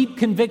with deep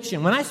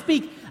conviction. When I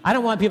speak, I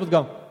don't want people to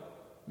go,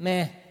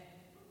 meh.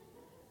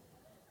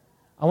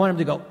 I want them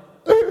to go,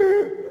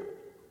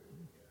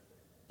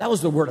 that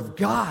was the word of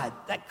God.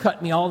 That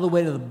cut me all the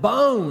way to the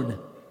bone.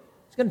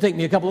 It's going to take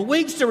me a couple of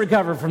weeks to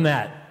recover from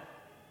that.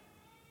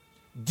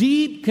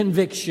 Deep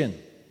conviction.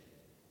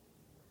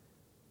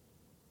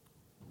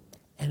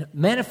 And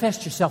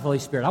manifest yourself, Holy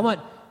Spirit. I want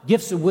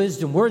gifts of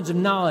wisdom, words of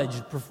knowledge,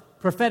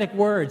 prophetic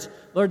words.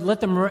 Lord, let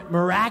the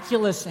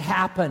miraculous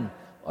happen.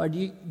 Or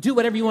do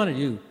whatever you want to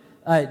do.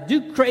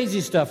 Do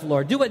crazy stuff,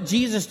 Lord. Do what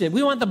Jesus did.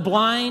 We want the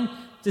blind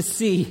to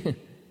see.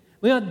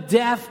 We want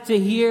deaf to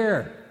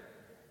hear.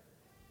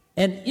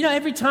 And,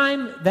 every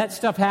time that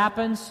stuff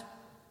happens,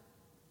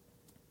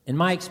 in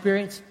my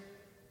experience,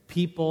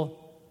 people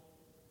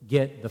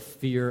get the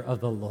fear of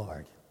the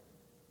Lord.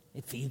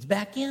 It feeds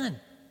back in.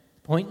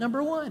 Point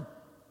number 1.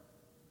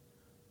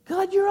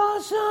 God, you're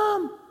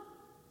awesome.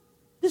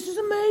 This is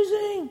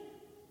amazing.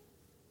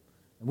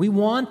 We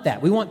want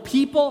that. We want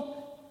people.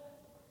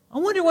 I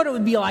wonder what it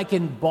would be like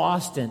in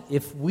Boston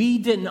if we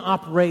didn't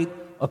operate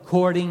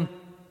according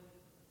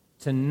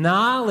to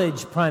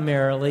knowledge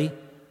primarily,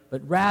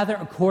 but rather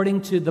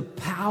according to the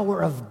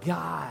power of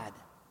God.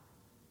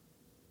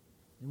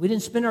 We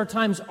didn't spend our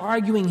times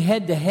arguing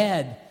head to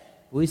head.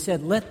 We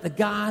said, let the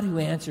God who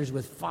answers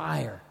with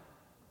fire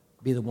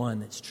be the one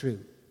that's true.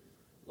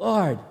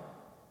 Lord,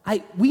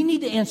 we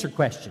need to answer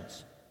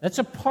questions. That's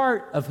a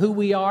part of who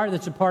we are.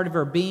 That's a part of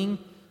our being.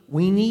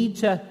 We need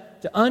to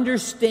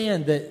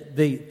understand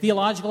the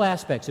theological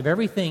aspects of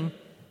everything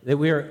that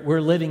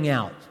we're living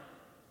out.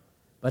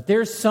 But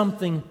there's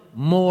something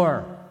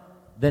more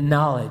than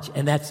knowledge,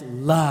 and that's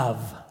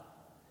love.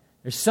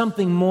 There's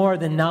something more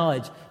than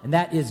knowledge, and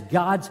that is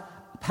God's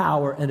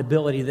power and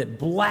ability that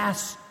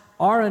blasts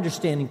our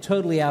understanding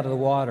totally out of the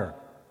water.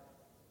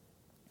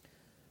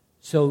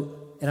 So,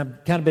 and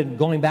I've kind of been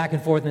going back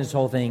and forth in this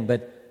whole thing,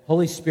 but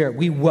Holy Spirit,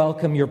 we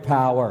welcome your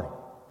power.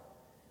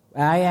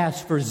 I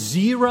ask for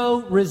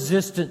zero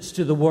resistance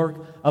to the work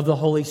of the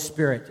Holy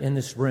Spirit in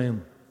this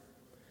room.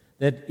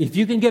 That if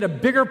you can get a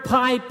bigger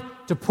pipe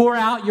to pour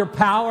out your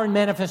power and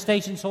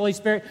manifestations, Holy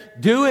Spirit,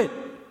 do it.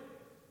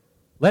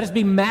 Let us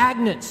be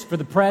magnets for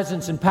the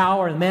presence and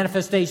power and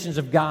manifestations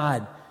of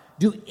God.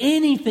 Do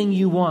anything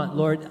you want,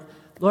 Lord.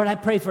 Lord, I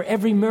pray for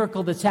every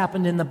miracle that's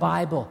happened in the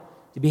Bible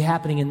to be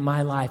happening in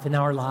my life, in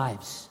our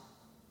lives.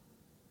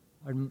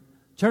 Lord,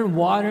 turn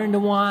water into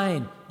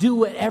wine. Do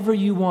whatever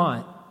you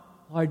want.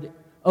 Lord,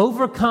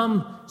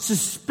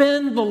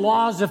 suspend the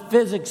laws of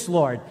physics,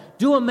 Lord.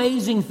 Do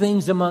amazing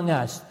things among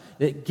us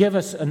that give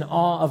us an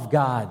awe of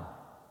God.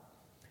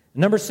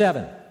 Number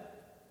 7,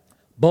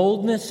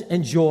 boldness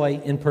and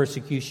joy in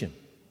persecution.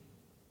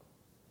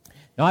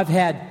 Now, I've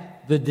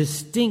had the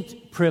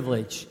distinct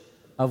privilege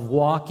of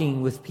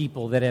walking with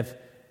people that have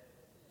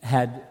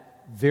had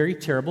very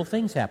terrible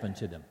things happen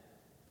to them,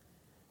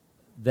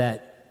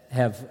 that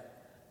have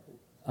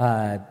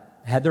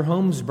had their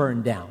homes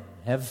burned down,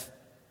 have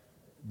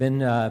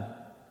been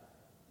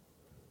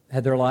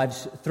had their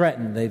lives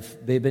threatened.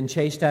 They've been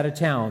chased out of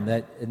town.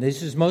 And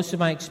this is most of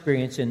my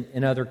experience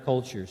in other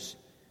cultures.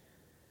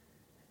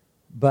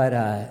 But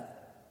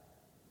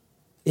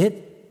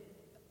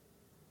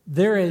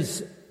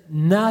there's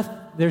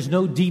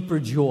no deeper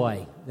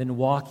joy than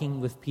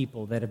walking with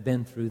people that have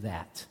been through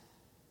that.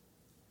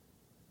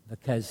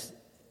 Because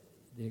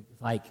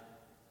like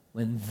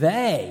when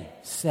they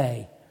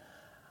say,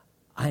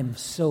 I'm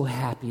so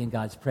happy in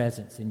God's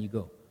presence, and you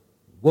go,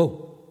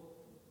 whoa.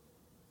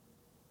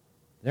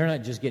 They're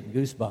not just getting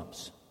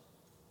goosebumps.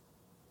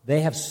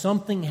 They have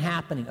something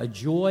happening, a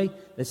joy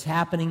that's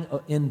happening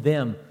in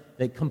them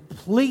that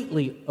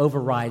completely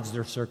overrides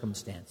their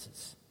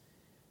circumstances.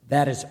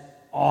 That is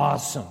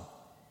awesome.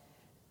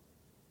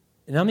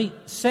 And let me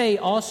say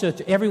also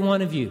to every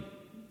one of you,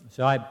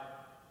 so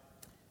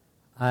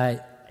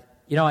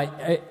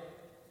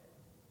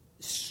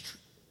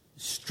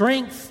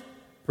strength,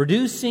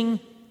 producing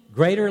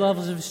greater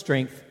levels of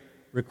strength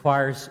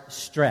requires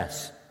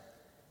stress.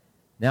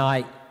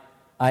 Now,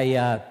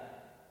 I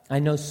I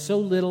know so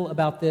little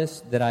about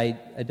this that I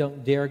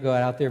don't dare go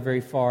out there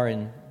very far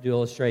and do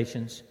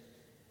illustrations.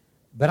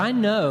 But I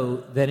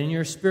know that in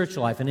your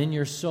spiritual life and in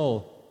your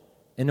soul,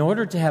 in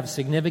order to have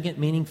significant,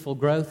 meaningful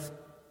growth,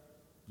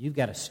 you've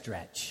got to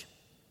stretch.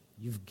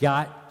 You've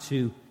got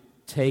to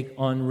take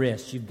on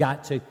risks. You've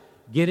got to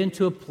get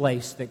into a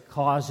place that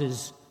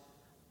causes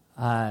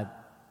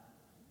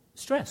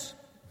stress.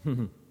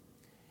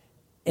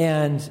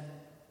 And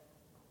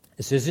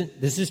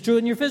this is true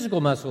in your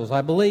physical muscles,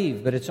 I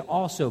believe, but it's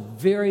also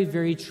very,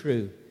 very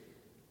true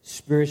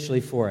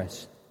spiritually for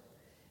us.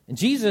 And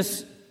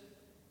Jesus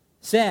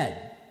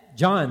said,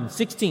 John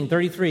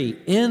 16:33,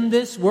 in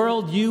this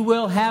world you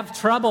will have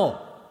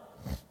trouble.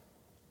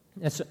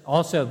 That's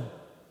also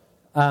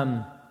one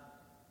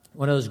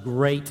of those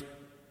great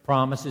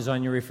promises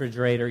on your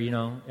refrigerator,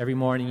 every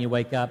morning you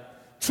wake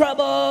up,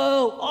 trouble,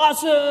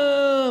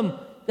 awesome,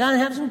 gonna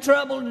have some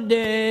trouble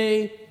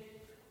today.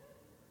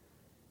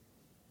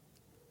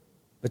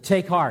 But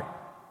take heart,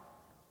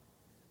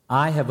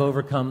 I have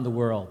overcome the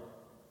world.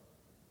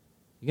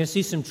 You're going to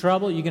see some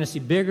trouble. You're going to see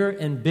bigger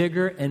and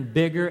bigger and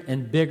bigger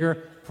and bigger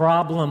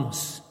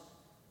problems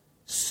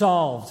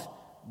solved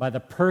by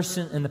the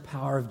person and the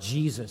power of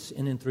Jesus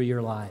in and through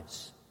your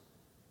lives.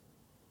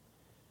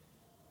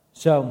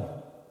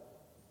 So,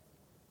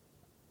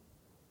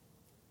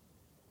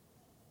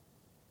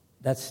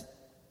 that's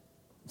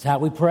how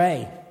we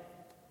pray.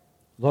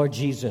 Lord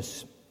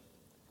Jesus,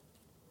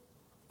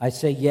 I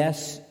say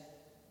yes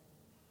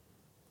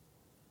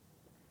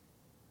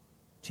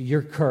to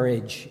your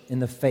courage in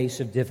the face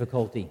of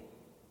difficulty.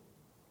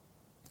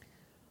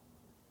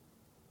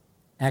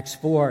 Acts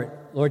 4,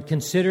 Lord,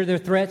 consider their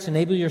threats,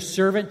 enable your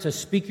servant to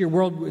speak your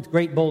word with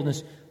great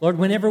boldness. Lord,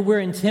 whenever we're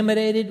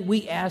intimidated,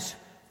 we ask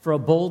for a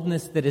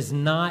boldness that is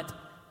not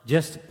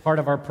just part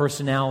of our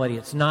personality.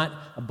 It's not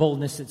a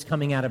boldness that's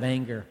coming out of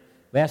anger.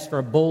 We ask for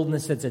a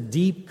boldness that's a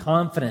deep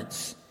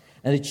confidence,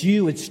 and that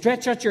you would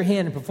stretch out your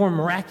hand and perform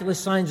miraculous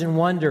signs and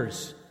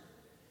wonders.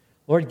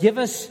 Lord, give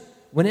us,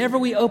 whenever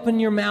we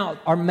open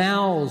our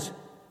mouths,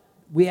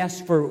 we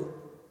ask for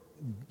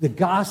the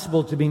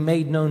gospel to be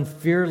made known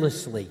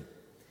fearlessly.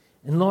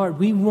 And Lord,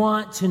 we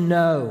want to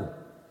know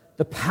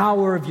the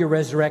power of your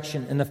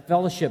resurrection and the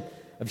fellowship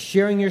of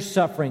sharing your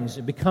sufferings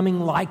and becoming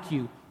like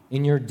you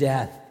in your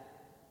death.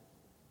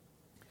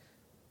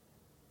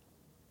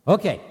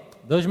 Okay,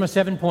 those are my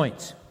 7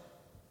 points.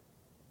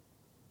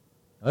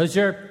 Those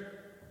are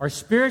our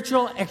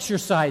spiritual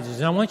exercises,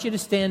 and I want you to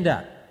stand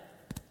up.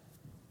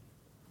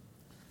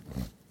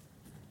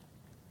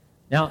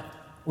 Now,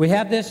 we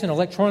have this in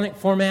electronic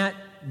format,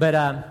 but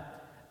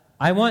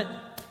I want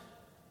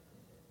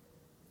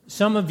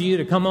some of you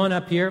to come on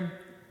up here.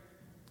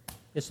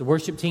 As the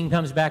worship team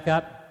comes back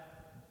up.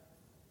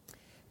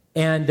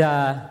 And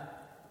I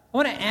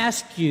want to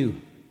ask you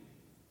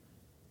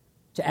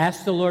to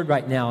ask the Lord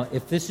right now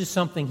if this is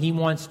something He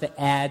wants to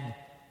add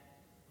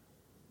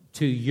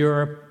to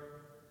your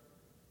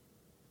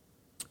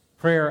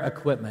prayer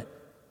equipment.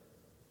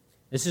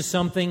 This is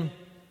something,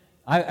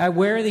 I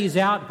wear these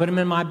out, put them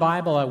in my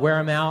Bible, I wear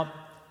them out,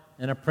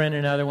 and I print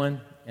another one,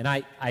 and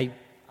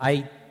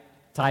I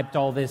typed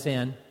all this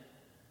in.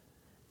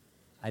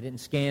 I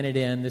didn't scan it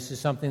in. This is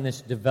something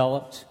that's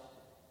developed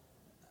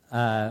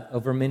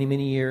over many,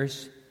 many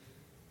years.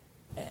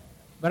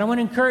 But I want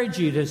to encourage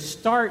you to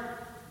start.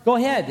 Go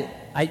ahead.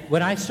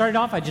 When I started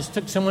off, I just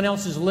took someone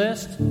else's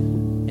list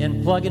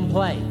and plug and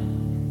play.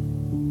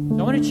 So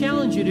I want to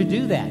challenge you to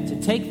do that,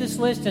 to take this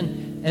list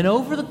and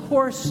over the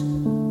course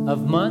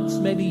of months,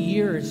 maybe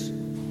years,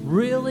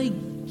 really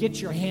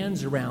get your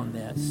hands around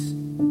this.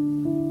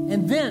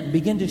 And then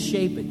begin to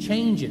shape it,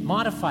 change it,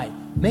 modify it,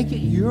 make it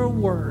your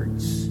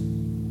words.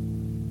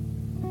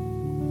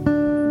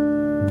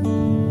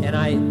 And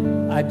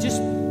I've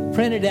just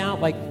printed out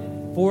like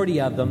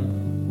 40 of them.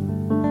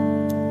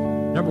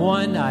 Number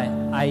one,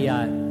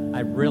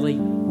 I really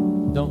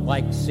don't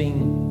like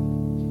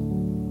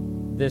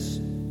seeing this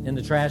in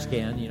the trash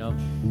can,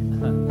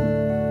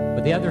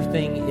 But the other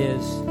thing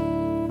is,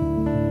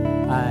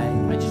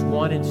 I just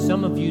wanted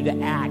some of you to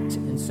act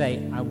and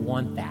say, I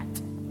want that.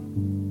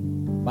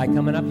 By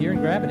coming up here and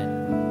grabbing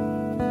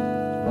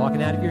it.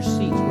 Walking out of your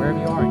seats, wherever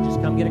you are, and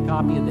just come get a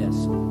copy of this.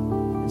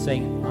 And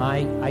saying,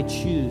 I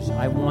choose,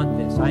 I want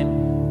this.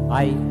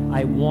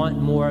 I want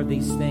more of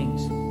these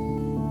things.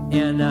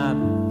 And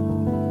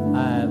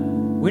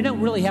we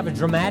don't really have a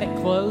dramatic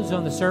close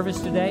on the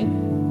service today.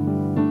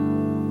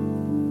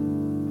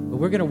 But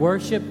we're going to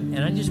worship,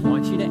 and I just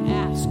want you to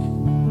ask.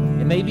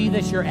 It may be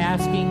that you're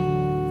asking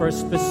for a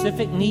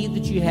specific need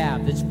that you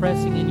have that's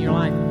pressing in your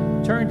life.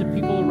 Turn to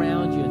people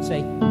around you and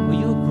say, will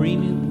you agree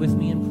with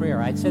me in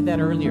prayer? I said that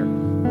earlier.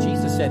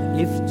 Jesus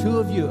said, if two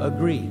of you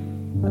agree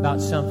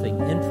about something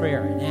in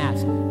prayer and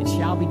ask, it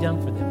shall be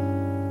done for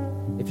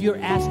them. If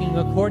you're asking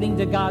according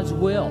to God's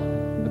will,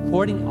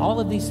 all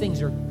of these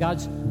things are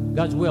God's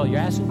will. You're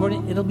asking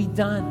according, it'll be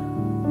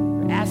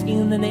done. You're asking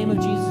in the name of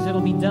Jesus,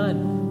 it'll be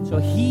done. So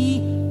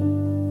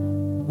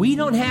we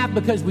don't have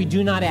because we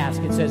do not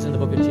ask, it says in the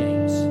book of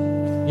James.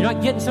 You're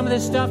not getting some of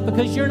this stuff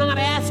because you're not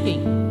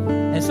asking.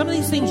 And And some of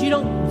these things you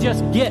don't just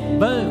get,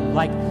 boom.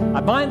 Like,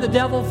 I bind the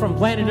devil from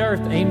planet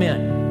Earth,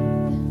 amen.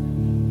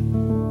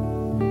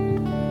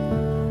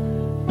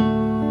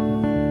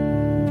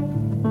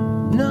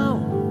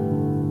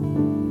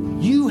 No.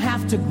 You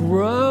have to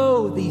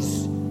grow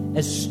these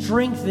as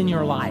strength in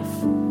your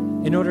life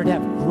in order to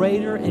have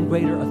greater and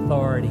greater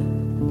authority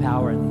and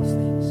power in these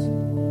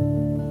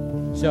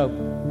things. So,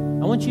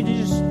 I want you to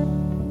just,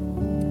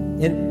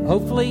 and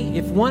hopefully,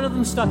 if one of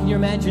them stuck in your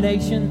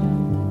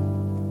imagination,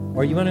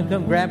 or you want to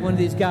come grab one of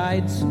these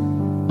guides,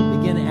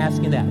 begin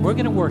asking that. We're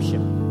going to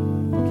worship,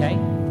 okay?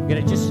 We're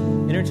going to just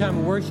enter time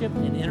of worship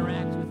and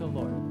interact.